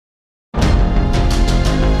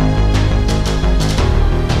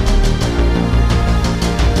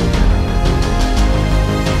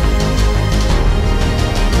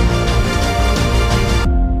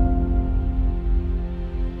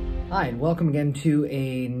welcome again to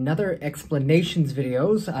another explanations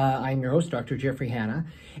videos. I'm your host, Dr. Jeffrey Hanna,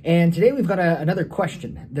 and today we've got another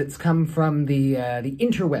question that's come from the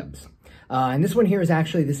interwebs. And this one here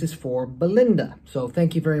this is for Belinda. So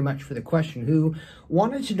thank you very much for the question, who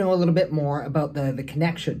wanted to know a little bit more about the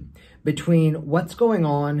connection between what's going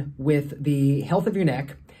on with the health of your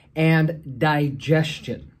neck and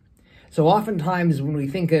digestion. So oftentimes when we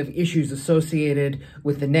think of issues associated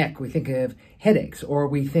with the neck, we think of headaches, or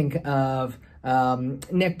we think of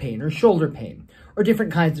neck pain or shoulder pain, or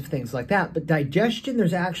different kinds of things like that. But digestion,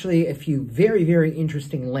 there's actually a few very, very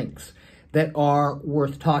interesting links that are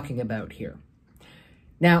worth talking about here.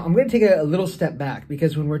 Now, I'm going to take a little step back,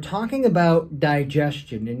 because when we're talking about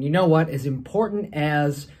digestion, and you know what, as important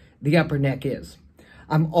as the upper neck is,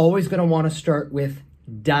 I'm always going to want to start with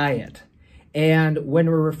diet. And when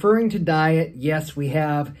we're referring to diet, yes, we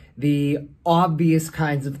have the obvious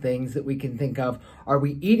kinds of things that we can think of. Are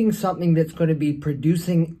we eating something that's going to be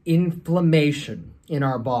producing inflammation in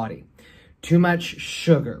our body? Too much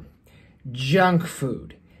sugar, junk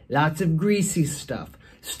food, lots of greasy stuff,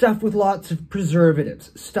 stuff with lots of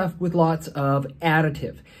preservatives, stuff with lots of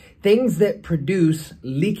additive, things that produce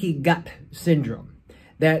leaky gut syndrome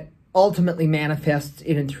that ultimately manifests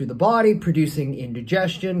in and through the body, producing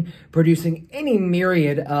indigestion, producing any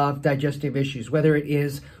myriad of digestive issues, whether it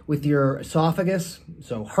is with your esophagus,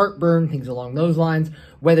 so heartburn, things along those lines,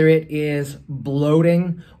 whether it is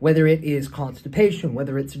bloating, whether it is constipation,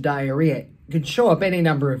 whether it's diarrhea. It can show up any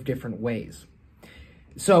number of different ways.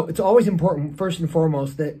 So it's always important, first and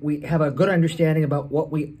foremost, that we have a good understanding about what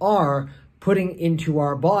we are putting into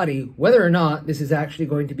our body, whether or not this is actually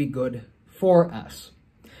going to be good for us.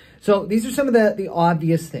 So these are some of the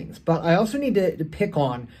obvious things, but I also need to pick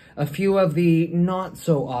on a few of the not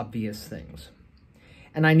so obvious things.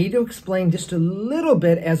 And I need to explain just a little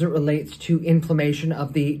bit as it relates to inflammation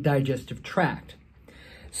of the digestive tract.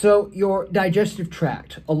 So your digestive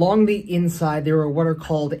tract, along the inside, there are what are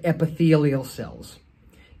called epithelial cells.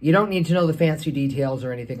 You don't need to know the fancy details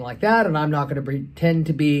or anything like that, and I'm not going to pretend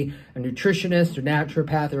to be a nutritionist or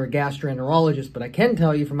naturopath or a gastroenterologist, but I can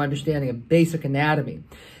tell you from understanding of basic anatomy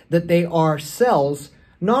that they are cells,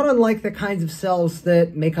 not unlike the kinds of cells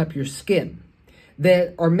that make up your skin,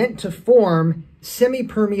 that are meant to form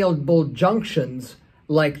semi-permeable junctions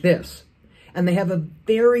like this. And they have a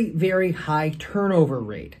very, very high turnover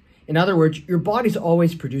rate. In other words, your body's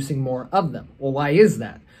always producing more of them. Well, why is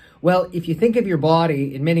that? Well, if you think of your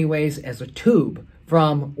body in many ways as a tube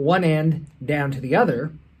from one end down to the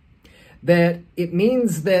other, that it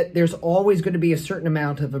means that there's always going to be a certain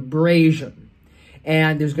amount of abrasion,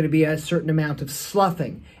 and there's going to be a certain amount of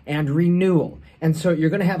sloughing and renewal. And so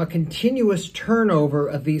you're going to have a continuous turnover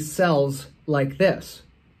of these cells like this.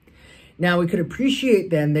 Now, we could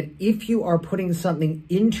appreciate then that if you are putting something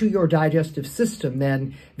into your digestive system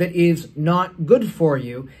then that is not good for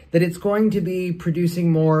you, that it's going to be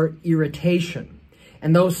producing more irritation.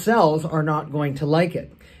 And those cells are not going to like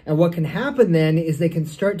it. And what can happen then is they can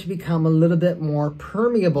start to become a little bit more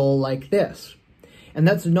permeable like this. And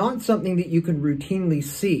that's not something that you can routinely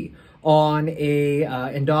see on a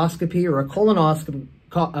endoscopy or a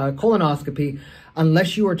colonoscopy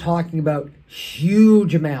unless you are talking about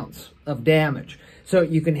huge amounts of damage. So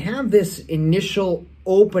you can have this initial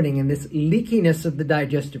opening and this leakiness of the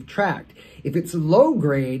digestive tract. If it's low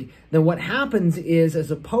grade, then what happens is, as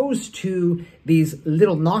opposed to these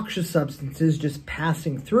little noxious substances just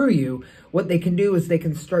passing through you, what they can do is they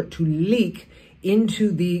can start to leak into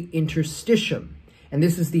the interstitium. And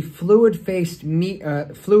this is the fluid-filled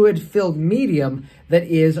medium that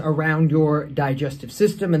is around your digestive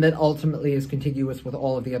system and that ultimately is contiguous with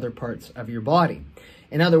all of the other parts of your body.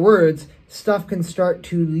 In other words, stuff can start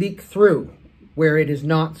to leak through where it is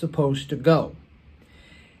not supposed to go.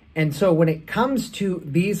 And so when it comes to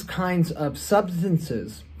these kinds of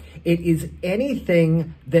substances, it is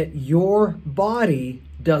anything that your body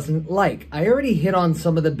doesn't like. I already hit on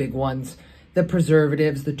some of the big ones, the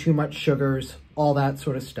preservatives, the too much sugars, all that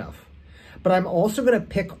sort of stuff. But I'm also going to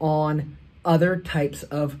pick on other types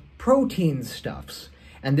of protein stuffs.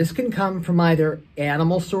 And this can come from either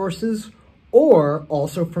animal sources or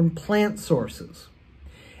also from plant sources.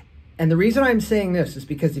 And the reason I'm saying this is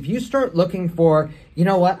because if you start looking for, you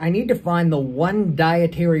know what, I need to find the one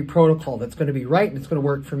dietary protocol that's going to be right and it's going to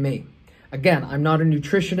work for me. Again, I'm not a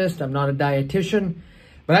nutritionist, I'm not a dietitian,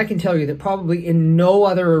 but I can tell you that probably in no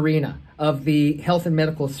other arena of the health and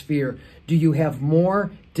medical sphere do you have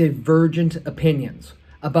more divergent opinions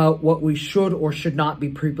about what we should or should not be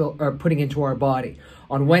putting into our body.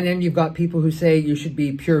 On one end, you've got people who say you should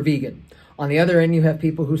be pure vegan. On the other end, you have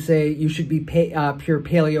people who say you should be pure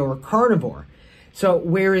paleo or carnivore. So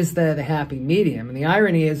where is the happy medium? And the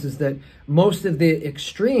irony is that most of the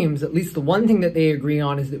extremes, at least the one thing that they agree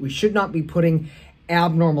on, is that we should not be putting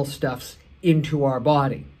abnormal stuffs into our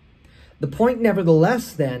body. The point,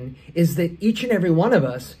 nevertheless, then, is that each and every one of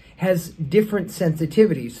us has different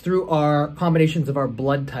sensitivities through our combinations of our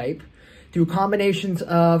blood type, through combinations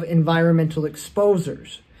of environmental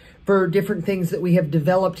exposures, for different things that we have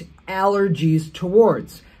developed allergies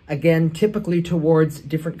towards. Again, typically towards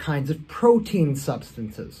different kinds of protein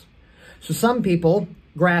substances. So some people,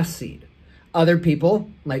 grass seed. Other people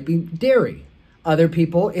might be dairy. Other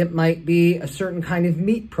people, it might be a certain kind of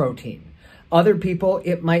meat protein. Other people,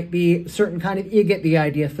 it might be a certain kind of, you get the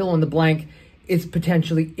idea, fill in the blank. It's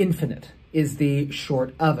potentially infinite, is the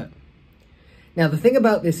short of it. Now, the thing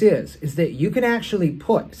about this is that you can actually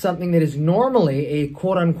put something that is normally a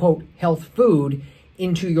quote-unquote health food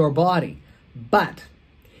into your body. But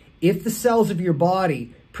if the cells of your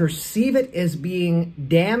body perceive it as being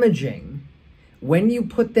damaging, when you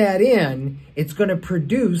put that in, it's going to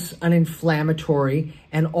produce an inflammatory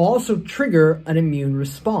and also trigger an immune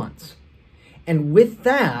response. And with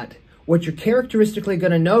that, what you're characteristically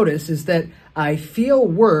going to notice is that I feel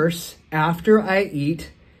worse after I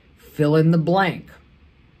eat fill in the blank.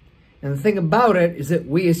 And the thing about it is that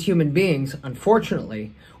we as human beings,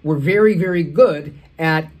 unfortunately, we're very, very good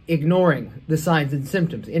at ignoring the signs and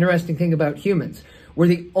symptoms. Interesting thing about humans, we're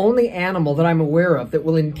the only animal that I'm aware of that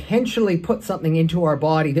will intentionally put something into our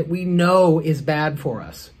body that we know is bad for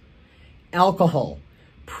us. Alcohol,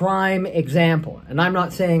 prime example. And I'm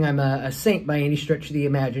not saying I'm a saint by any stretch of the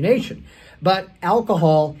imagination, but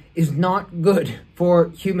alcohol is not good for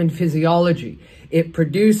human physiology. It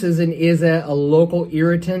produces and is a local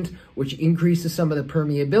irritant, which increases some of the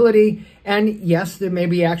permeability. And yes, there may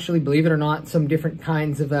be actually, believe it or not, some different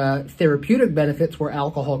kinds of therapeutic benefits where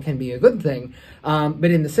alcohol can be a good thing.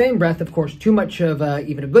 But in the same breath, of course, too much of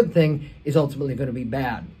even a good thing is ultimately going to be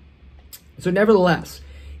bad. So nevertheless,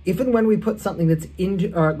 if and when we put something that's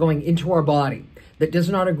going into our body that does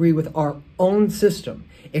not agree with our own system,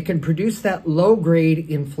 it can produce that low-grade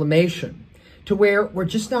inflammation to where we're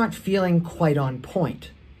just not feeling quite on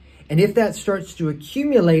point. And if that starts to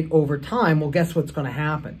accumulate over time, well, guess what's going to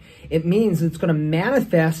happen? It means it's going to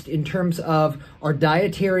manifest in terms of our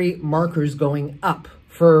dietary markers going up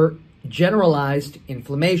for generalized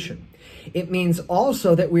inflammation. It means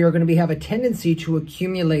also that we are going to have a tendency to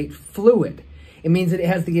accumulate fluid. It means that it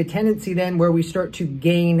has the tendency then where we start to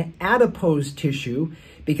gain adipose tissue,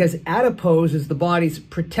 because adipose is the body's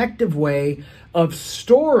protective way of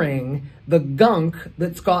storing the gunk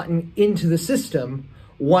that's gotten into the system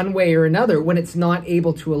one way or another when it's not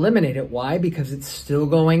able to eliminate it. Why? Because it's still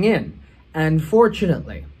going in,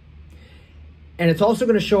 unfortunately. And it's also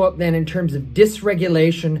going to show up then in terms of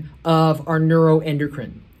dysregulation of our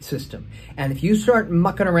neuroendocrine system. And if you start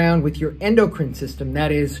mucking around with your endocrine system,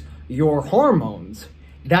 that is your hormones,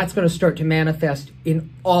 that's going to start to manifest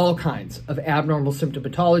in all kinds of abnormal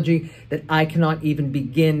symptomatology that I cannot even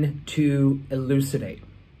begin to elucidate.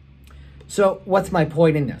 So what's my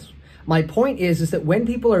point in this? My point is that when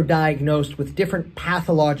people are diagnosed with different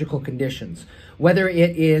pathological conditions, whether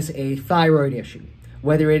it is a thyroid issue,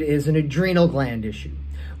 whether it is an adrenal gland issue,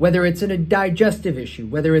 whether it's a digestive issue,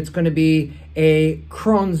 whether it's going to be a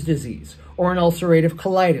Crohn's disease, or an ulcerative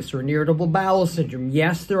colitis, or an irritable bowel syndrome.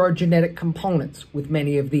 Yes, there are genetic components with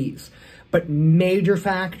many of these, but major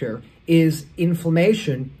factor is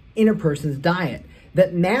inflammation in a person's diet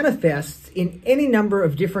that manifests in any number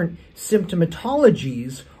of different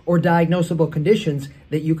symptomatologies or diagnosable conditions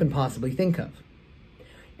that you can possibly think of.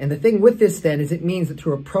 And the thing with this then is it means that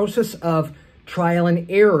through a process of trial and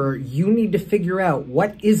error, you need to figure out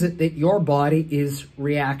what is it that your body is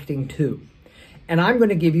reacting to. And I'm going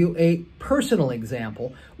to give you a personal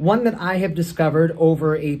example, one that I have discovered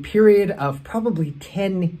over a period of probably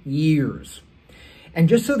 10 years. And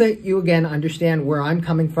just so that you, again, understand where I'm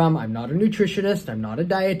coming from, I'm not a nutritionist, I'm not a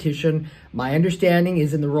dietitian. My understanding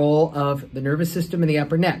is in the role of the nervous system and the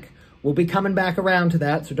upper neck. We'll be coming back around to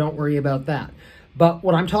that, so don't worry about that. But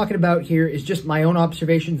what I'm talking about here is just my own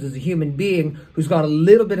observations as a human being who's got a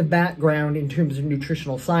little bit of background in terms of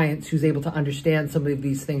nutritional science, who's able to understand some of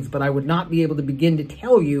these things, but I would not be able to begin to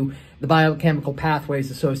tell you the biochemical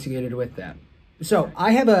pathways associated with that. So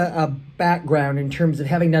I have a background in terms of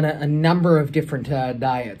having done a number of different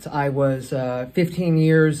diets. I was 15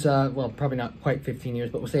 years, well, probably not quite 15 years,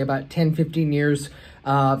 but we'll say about 10, 15 years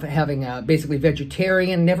of having basically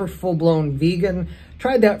vegetarian, never full-blown vegan.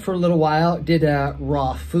 Tried that for a little while, did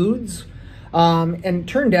raw foods, and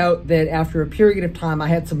turned out that after a period of time, I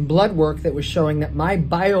had some blood work that was showing that my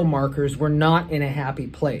biomarkers were not in a happy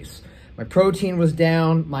place. My protein was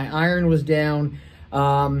down, my iron was down,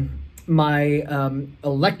 My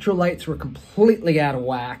electrolytes were completely out of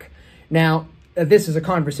whack. Now, this is a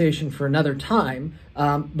conversation for another time,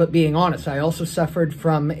 but being honest, I also suffered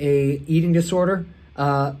from a eating disorder,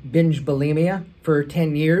 binge bulimia, for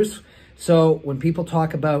 10 years. So when people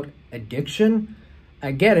talk about addiction,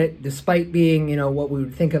 I get it. Despite being, you know, what we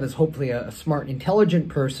would think of as hopefully a smart, intelligent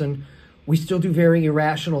person, we still do very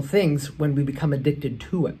irrational things when we become addicted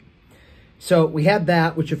to it. So we had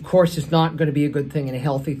that, which of course is not going to be a good thing and a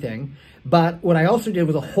healthy thing. But what I also did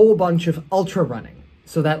was a whole bunch of ultra running.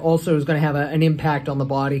 So that also is going to have an impact on the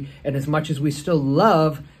body. And as much as we still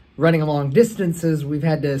love running long distances, we've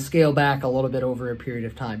had to scale back a little bit over a period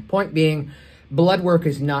of time. Point being, blood work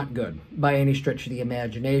is not good by any stretch of the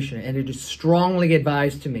imagination. And it is strongly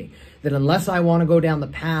advised to me that unless I want to go down the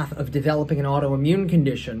path of developing an autoimmune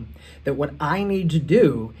condition, that what I need to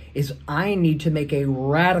do is I need to make a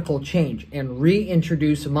radical change and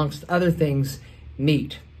reintroduce, amongst other things,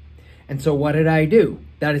 meat. And so what did I do?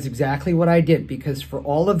 That is exactly what I did, because for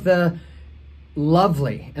all of the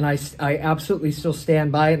lovely, and I absolutely still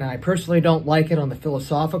stand by it, and I personally don't like it on the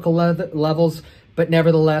philosophical levels, but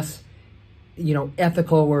nevertheless, you know,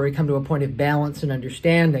 ethical, where we come to a point of balance and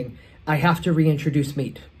understanding, I have to reintroduce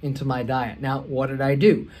meat into my diet. Now, what did I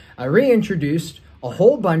do? I reintroduced a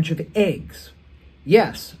whole bunch of eggs.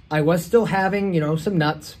 Yes, I was still having, you know, some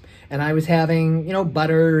nuts, and I was having, you know,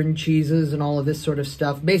 butter and cheeses and all of this sort of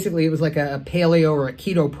stuff. Basically, it was like a paleo or a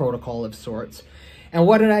keto protocol of sorts. And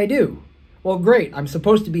what did I do? Well, great, I'm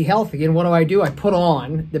supposed to be healthy, and what do? I put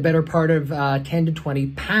on the better part of 10 to 20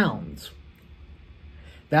 pounds.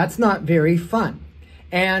 That's not very fun.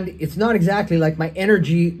 And it's not exactly like my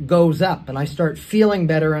energy goes up and I start feeling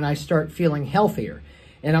better and I start feeling healthier.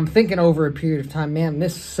 And I'm thinking over a period of time, man,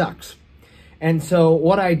 this sucks. And so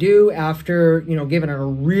what I do after, you know, giving it a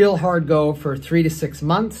real hard go for 3 to 6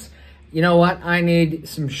 months, you know what? I need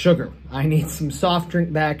some sugar. I need some soft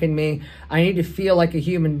drink back in me. I need to feel like a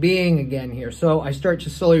human being again here. So I start to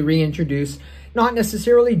slowly reintroduce, not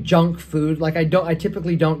necessarily junk food. Like I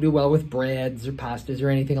typically don't do well with breads or pastas or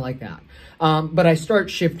anything like that. But I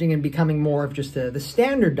start shifting and becoming more of just the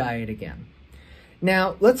standard diet again.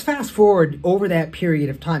 Now, let's fast forward over that period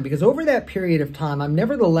of time, because over that period of time, I'm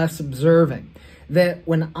nevertheless observing that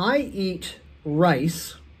when I eat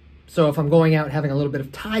rice, so if I'm going out having a little bit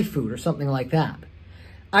of Thai food or something like that,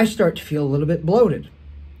 I start to feel a little bit bloated.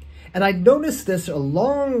 And I noticed this a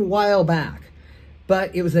long while back,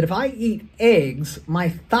 but it was that if I eat eggs, my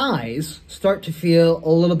thighs start to feel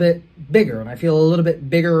a little bit bigger, and I feel a little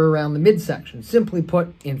bit bigger around the midsection. Simply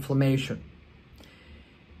put, inflammation.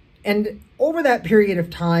 And over that period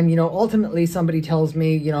of time, you know, ultimately somebody tells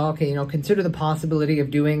me, you know, okay, you know, consider the possibility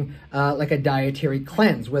of doing like a dietary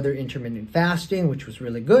cleanse, whether intermittent fasting, which was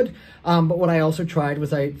really good. But what I also tried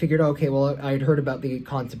was I figured, okay, well, I had heard about the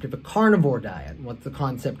concept of a carnivore diet. What's the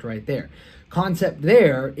concept right there? Concept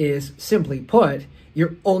there is, simply put,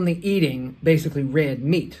 you're only eating basically red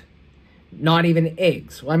meat, not even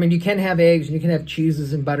eggs. Well, I mean, you can have eggs and you can have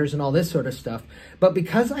cheeses and butters and all this sort of stuff. But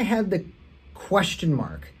because I had the question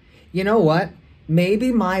mark, you know what?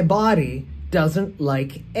 Maybe my body doesn't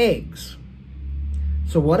like eggs.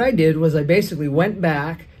 So what I did was I basically went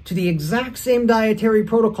back to the exact same dietary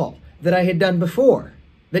protocol that I had done before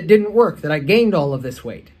that didn't work, that I gained all of this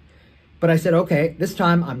weight. But I said, okay, this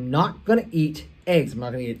time I'm not going to eat eggs. I'm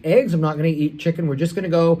not going to eat eggs. I'm not going to eat chicken. We're just going to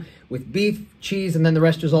go with beef, cheese, and then the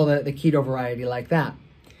rest is all the keto variety like that.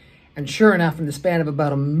 And sure enough, in the span of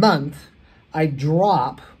about a month, I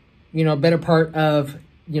drop, you know, better part of,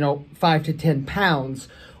 5 to 10 pounds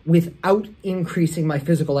without increasing my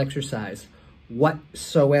physical exercise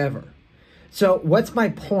whatsoever. So what's my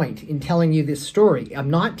point in telling you this story? I'm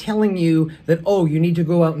not telling you that, oh, you need to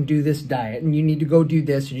go out and do this diet and you need to go do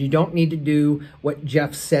this and you don't need to do what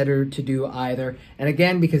Jeff said or to do either. And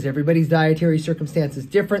again, because everybody's dietary circumstance is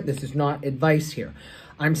different, this is not advice here.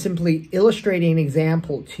 I'm simply illustrating an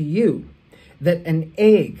example to you that an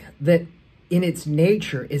egg that in its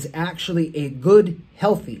nature is actually a good,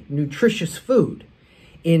 healthy, nutritious food.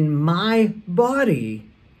 In my body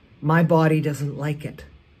doesn't like it.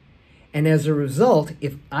 And as a result,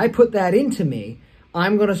 if I put that into me,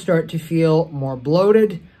 I'm going to start to feel more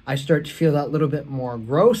bloated. I start to feel that little bit more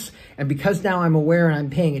gross. And because now I'm aware and I'm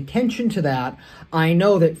paying attention to that, I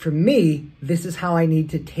know that for me, this is how I need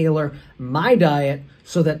to tailor my diet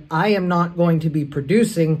so that I am not going to be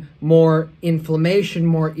producing more inflammation,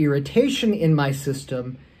 more irritation in my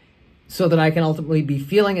system, so that I can ultimately be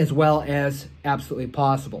feeling as well as absolutely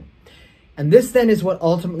possible. And this then is what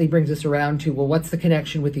ultimately brings us around to, well, what's the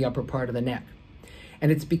connection with the upper part of the neck?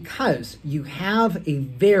 And it's because you have a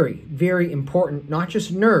very, very important, not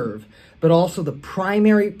just nerve, but also the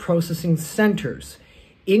primary processing centers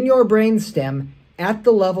in your brainstem at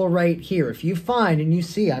the level right here. If you find, and you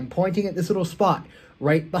see, I'm pointing at this little spot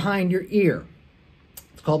right behind your ear.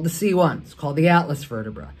 It's called the C1. It's called the atlas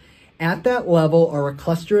vertebra. At that level are a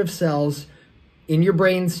cluster of cells in your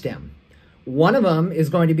brainstem. One of them is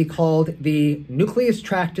going to be called the nucleus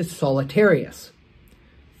tractus solitarius.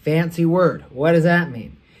 Fancy word. What does that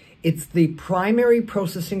mean? It's the primary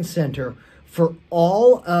processing center for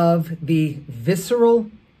all of the visceral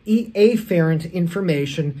afferent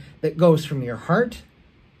information that goes from your heart,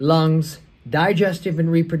 lungs, digestive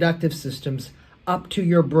and reproductive systems up to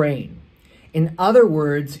your brain. In other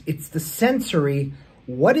words, it's the sensory,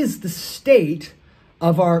 what is the state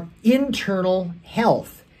of our internal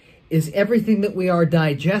health? Is everything that we are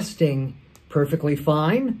digesting perfectly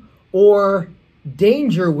fine? Or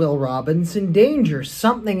danger, Will Robinson, danger,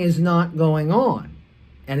 something is not going on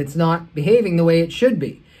and it's not behaving the way it should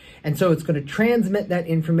be. And so it's going to transmit that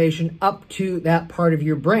information up to that part of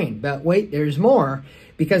your brain. But wait, there's more,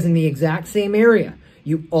 because in the exact same area,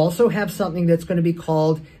 you also have something that's going to be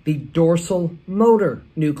called the dorsal motor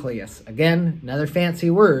nucleus. Again, another fancy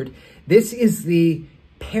word. This is the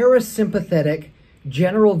parasympathetic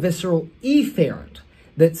general visceral efferent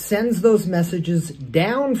that sends those messages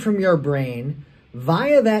down from your brain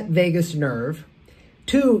via that vagus nerve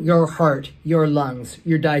to your heart, your lungs,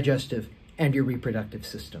 your digestive, and your reproductive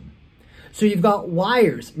system. So you've got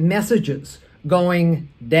wires, messages going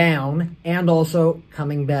down and also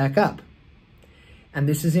coming back up. And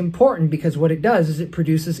this is important because what it does is it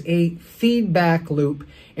produces a feedback loop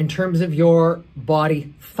in terms of your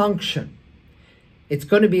body function. It's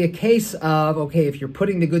going to be a case of, okay, if you're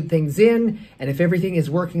putting the good things in and if everything is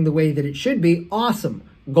working the way that it should be, awesome.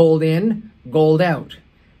 Gold in, gold out.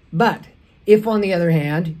 But if, on the other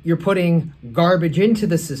hand, you're putting garbage into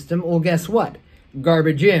the system, well, guess what?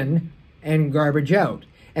 Garbage in and garbage out.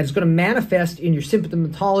 And it's going to manifest in your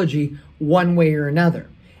symptomatology one way or another.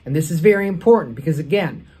 And this is very important because,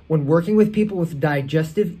 again, when working with people with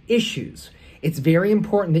digestive issues, it's very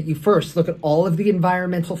important that you first look at all of the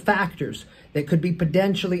environmental factors that could be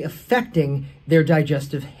potentially affecting their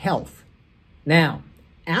digestive health. Now,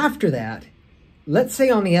 after that, let's say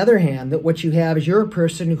on the other hand that what you have is you're a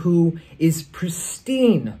person who is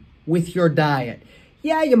pristine with your diet.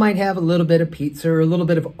 Yeah, you might have a little bit of pizza or a little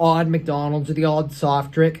bit of odd McDonald's or the odd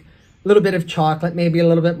soft drink, a little bit of chocolate, maybe a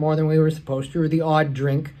little bit more than we were supposed to, or the odd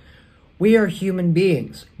drink. We are human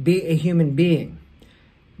beings. Be a human being.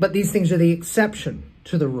 But these things are the exception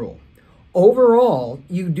to the rule. Overall,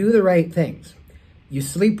 you do the right things. You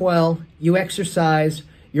sleep well, you exercise,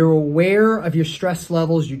 you're aware of your stress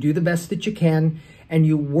levels, you do the best that you can, and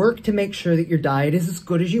you work to make sure that your diet is as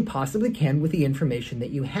good as you possibly can with the information that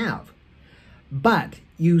you have. But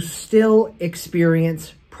you still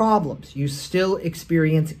experience problems. You still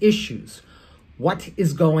experience issues. What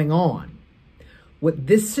is going on? What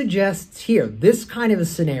this suggests here, this kind of a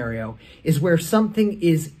scenario, is where something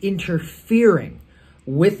is interfering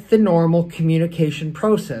with the normal communication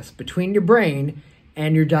process between your brain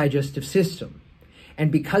and your digestive system.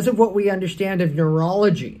 And because of what we understand of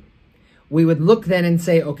neurology, we would look then and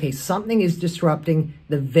say, okay, something is disrupting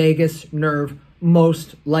the vagus nerve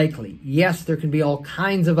most likely. Yes, there can be all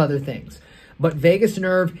kinds of other things, but vagus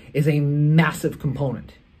nerve is a massive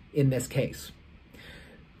component in this case.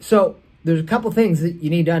 So there's a couple things that you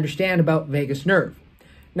need to understand about vagus nerve.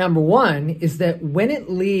 Number one is that when it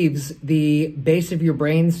leaves the base of your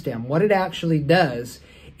brainstem, what it actually does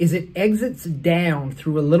is it exits down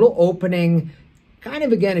through a little opening, kind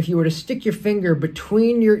of, again, if you were to stick your finger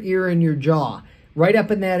between your ear and your jaw, right up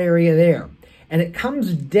in that area there. And it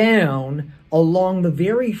comes down along the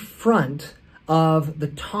very front of the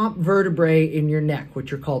top vertebrae in your neck,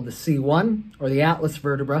 which are called the C1, or the atlas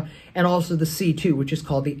vertebra, and also the C2, which is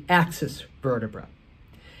called the axis vertebra.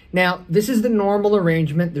 Now, this is the normal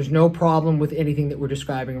arrangement. There's no problem with anything that we're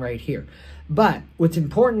describing right here. But what's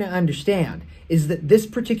important to understand is that this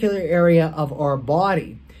particular area of our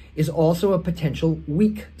body is also a potential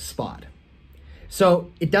weak spot.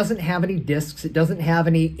 So it doesn't have any discs, it doesn't have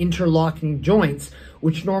any interlocking joints,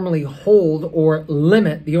 which normally hold or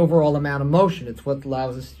limit the overall amount of motion. It's what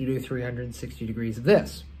allows us to do 360 degrees of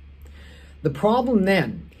this. The problem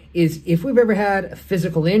then is if we've ever had a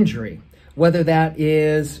physical injury, whether that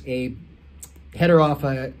is basically a header off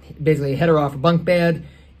a bunk bed,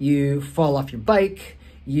 you fall off your bike,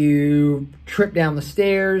 you trip down the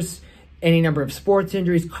stairs, any number of sports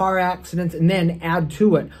injuries, car accidents, and then add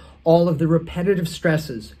to it all of the repetitive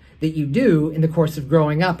stresses that you do in the course of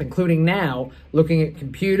growing up, including now, looking at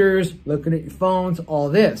computers, looking at your phones, all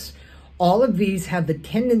this. All of these have the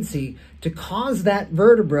tendency to cause that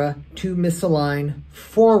vertebra to misalign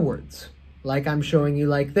forwards, like I'm showing you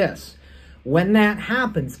like this. When that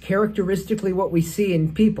happens, characteristically what we see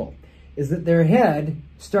in people is that their head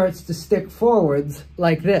starts to stick forwards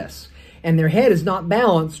like this, and their head is not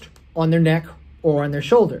balanced on their neck or on their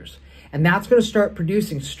shoulders. And that's going to start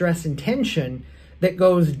producing stress and tension that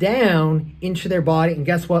goes down into their body, and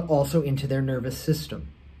guess what? Also into their nervous system.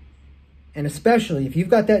 And especially if you've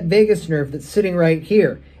got that vagus nerve that's sitting right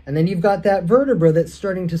here, and then you've got that vertebra that's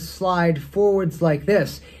starting to slide forwards like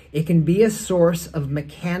this, it can be a source of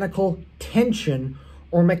mechanical tension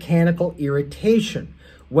or mechanical irritation,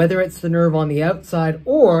 whether it's the nerve on the outside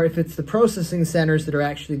or if it's the processing centers that are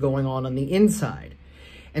actually going on the inside.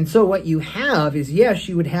 And so what you have is, yes,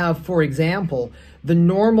 you would have, for example, the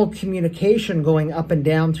normal communication going up and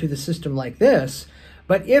down through the system like this,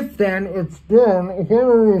 but if then it's done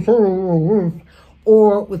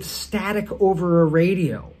or with static over a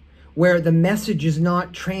radio, where the message is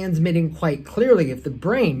not transmitting quite clearly, if the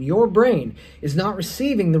brain, your brain, is not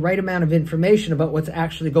receiving the right amount of information about what's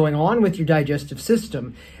actually going on with your digestive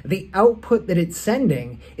system, the output that it's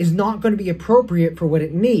sending is not going to be appropriate for what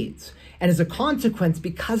it needs. And as a consequence,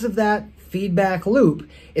 because of that feedback loop,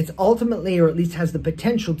 it's ultimately, or at least has the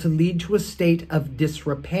potential to lead to a state of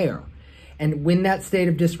disrepair. And when that state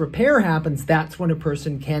of disrepair happens, that's when a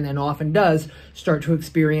person can, and often does, start to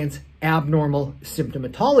experience abnormal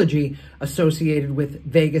symptomatology associated with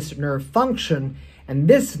vagus nerve function. And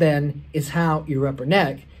this then is how your upper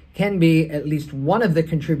neck can be at least one of the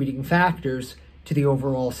contributing factors to the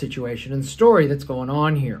overall situation and story that's going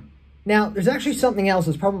on here. Now, there's actually something else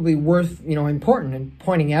that's probably worth, important in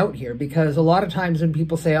pointing out here, because a lot of times when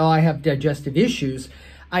people say, oh, I have digestive issues,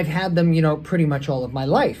 I've had them, pretty much all of my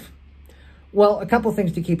life. Well, a couple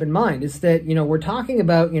things to keep in mind is that, we're talking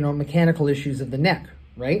about, mechanical issues of the neck,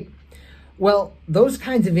 right? Well, those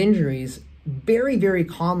kinds of injuries, very, very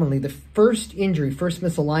commonly, the first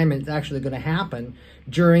misalignment is actually going to happen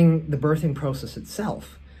during the birthing process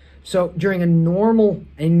itself. So during a normal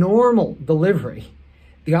delivery,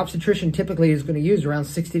 the obstetrician typically is going to use around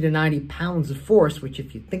 60 to 90 pounds of force, which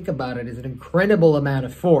if you think about it is an incredible amount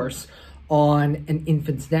of force on an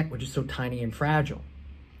infant's neck, which is so tiny and fragile.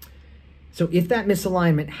 So if that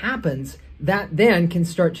misalignment happens, that then can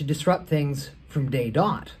start to disrupt things from day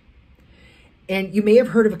dot. And you may have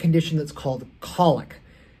heard of a condition that's called colic.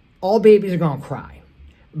 All babies are going to cry,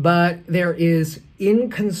 but there is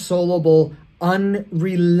inconsolable,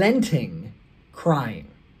 unrelenting crying.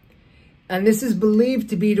 And this is believed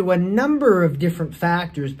to be to a number of different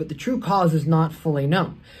factors, but the true cause is not fully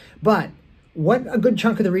known. But what a good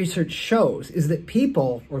chunk of the research shows is that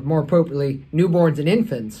people, or more appropriately, newborns and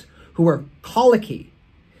infants, who are colicky,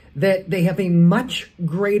 that they have a much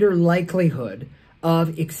greater likelihood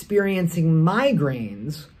of experiencing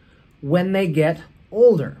migraines when they get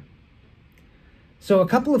older. So a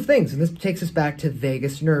couple of things, and this takes us back to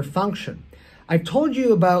vagus nerve function. I've told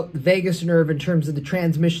you about the vagus nerve in terms of the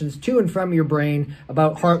transmissions to and from your brain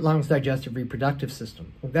about heart, lungs, digestive, reproductive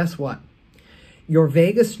system. Well, guess what? Your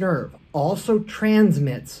vagus nerve also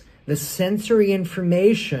transmits the sensory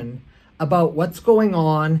information about what's going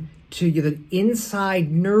on to the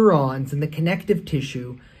inside neurons and the connective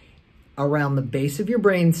tissue around the base of your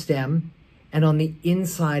brainstem and on the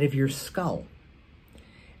inside of your skull.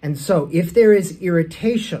 And so if there is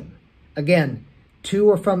irritation, again, to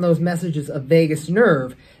or from those messages of vagus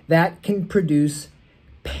nerve, that can produce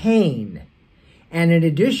pain. And in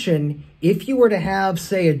addition, if you were to have,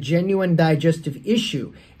 say, a genuine digestive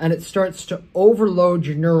issue and it starts to overload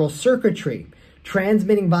your neural circuitry,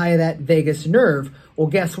 transmitting via that vagus nerve, well,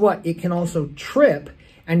 guess what? It can also trip,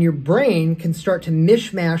 and your brain can start to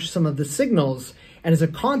mishmash some of the signals. And as a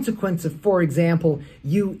consequence of, for example,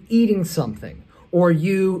 you eating something, or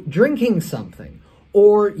you drinking something,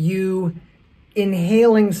 or you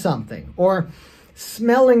inhaling something, or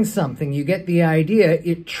smelling something, you get the idea,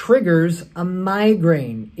 it triggers a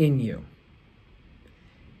migraine in you.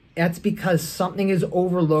 That's because something is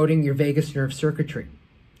overloading your vagus nerve circuitry,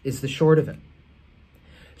 is the short of it.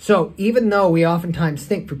 So even though we oftentimes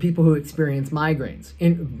think for people who experience migraines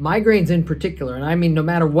in particular, and I mean no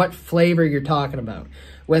matter what flavor you're talking about,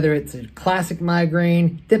 whether it's a classic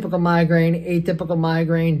migraine, typical migraine, atypical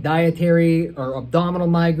migraine, dietary or abdominal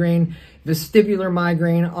migraine, vestibular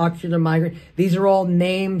migraine, ocular migraine, these are all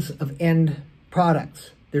names of end products.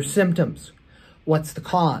 They're symptoms. What's the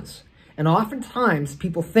cause? And oftentimes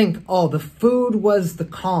people think, oh, the food was the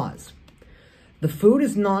cause. The food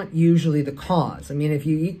is not usually the cause. I mean, if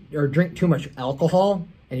you eat or drink too much alcohol,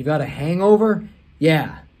 and you've got a hangover,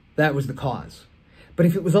 yeah, that was the cause. But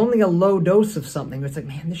if it was only a low dose of something, it's like,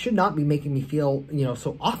 man, this should not be making me feel,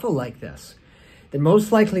 so awful like this, then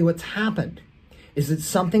most likely what's happened is that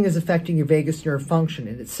something is affecting your vagus nerve function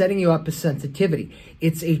and it's setting you up as sensitivity.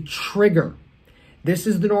 It's a trigger. This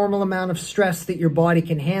is the normal amount of stress that your body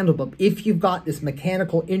can handle. But if you've got this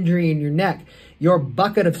mechanical injury in your neck, your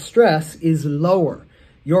bucket of stress is lower.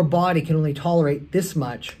 Your body can only tolerate this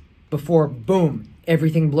much before, boom,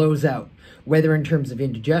 everything blows out. Whether in terms of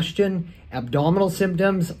indigestion, abdominal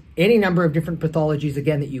symptoms, any number of different pathologies,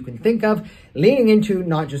 again, that you can think of, leaning into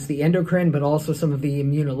not just the endocrine, but also some of the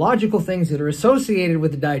immunological things that are associated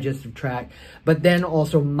with the digestive tract, but then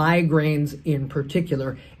also migraines in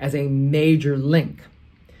particular as a major link.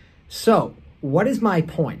 So what is my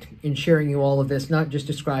point in sharing you all of this, not just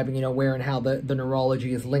describing, where and how the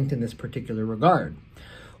neurology is linked in this particular regard?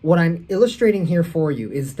 What I'm illustrating here for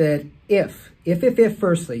you is that if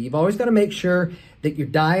firstly, you've always got to make sure that your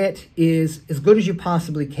diet is as good as you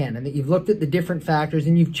possibly can and that you've looked at the different factors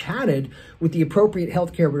and you've chatted with the appropriate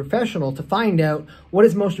healthcare professional to find out what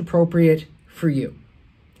is most appropriate for you.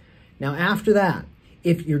 Now, after that,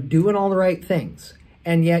 if you're doing all the right things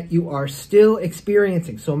and yet you are still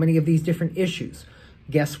experiencing so many of these different issues,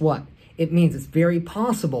 guess what? It means it's very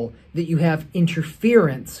possible that you have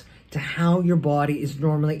interference to how your body is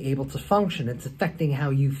normally able to function. It's affecting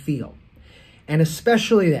how you feel. And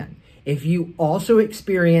especially then, if you also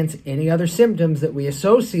experience any other symptoms that we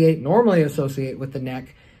normally associate with the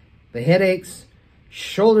neck, the headaches,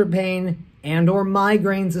 shoulder pain, and or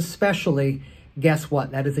migraines especially, guess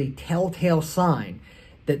what? That is a telltale sign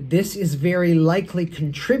that this is very likely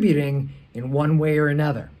contributing in one way or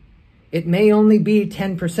another. It may only be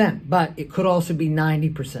 10%, but it could also be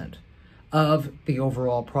 90% of the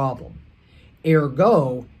overall problem.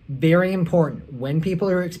 Ergo, very important when people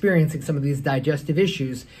are experiencing some of these digestive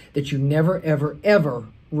issues that you never, ever, ever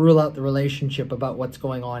rule out the relationship about what's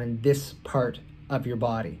going on in this part of your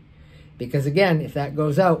body. Because again, if that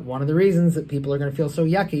goes out, one of the reasons that people are going to feel so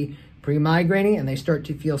yucky, pre-migraining, and they start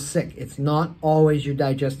to feel sick, it's not always your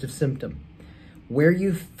digestive symptom. Where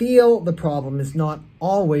you feel the problem is not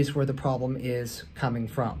always where the problem is coming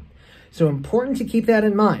from. So important to keep that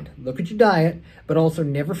in mind. Look at your diet, but also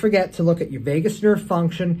never forget to look at your vagus nerve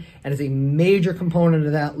function, and as a major component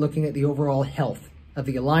of that, looking at the overall health of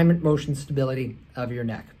the alignment, motion, stability of your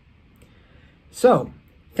neck. So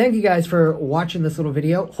thank you guys for watching this little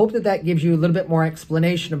video. Hope that gives you a little bit more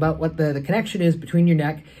explanation about what the connection is between your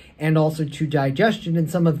neck and also to digestion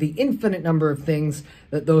and some of the infinite number of things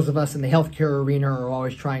that those of us in the healthcare arena are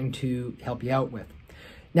always trying to help you out with.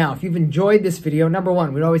 Now, if you've enjoyed this video, number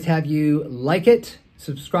one, we'd always have you like it,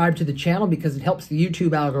 subscribe to the channel because it helps the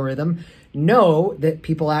YouTube algorithm know that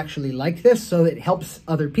people actually like this, so it helps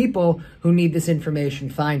other people who need this information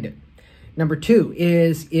find it. Number two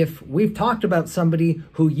is if we've talked about somebody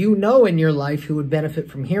who you know in your life who would benefit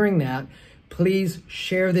from hearing that, please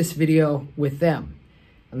share this video with them.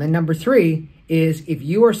 And then number three is if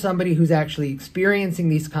you are somebody who's actually experiencing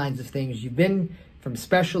these kinds of things, you've been from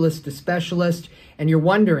specialist to specialist, and you're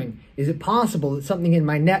wondering, is it possible that something in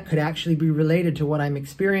my neck could actually be related to what I'm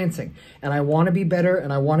experiencing? And I want to be better,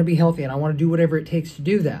 and I want to be healthy, and I want to do whatever it takes to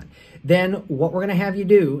do that. Then what we're going to have you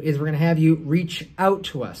do is we're going to have you reach out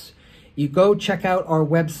to us. You go check out our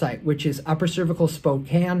website, which is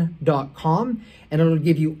uppercervicalspokane.com, and it'll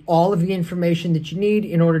give you all of the information that you need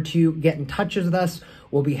in order to get in touch with us.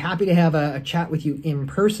 We'll be happy to have a chat with you in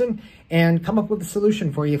person and come up with a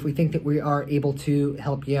solution for you if we think that we are able to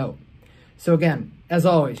help you out. So again, as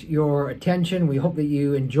always, your attention. We hope that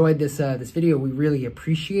you enjoyed this video. We really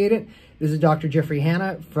appreciate it. This is Dr. Jeffrey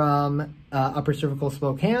Hanna from Upper Cervical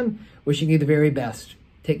Spokane, wishing you the very best.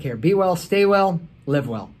 Take care. Be well, stay well, live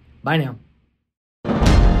well. Bye now.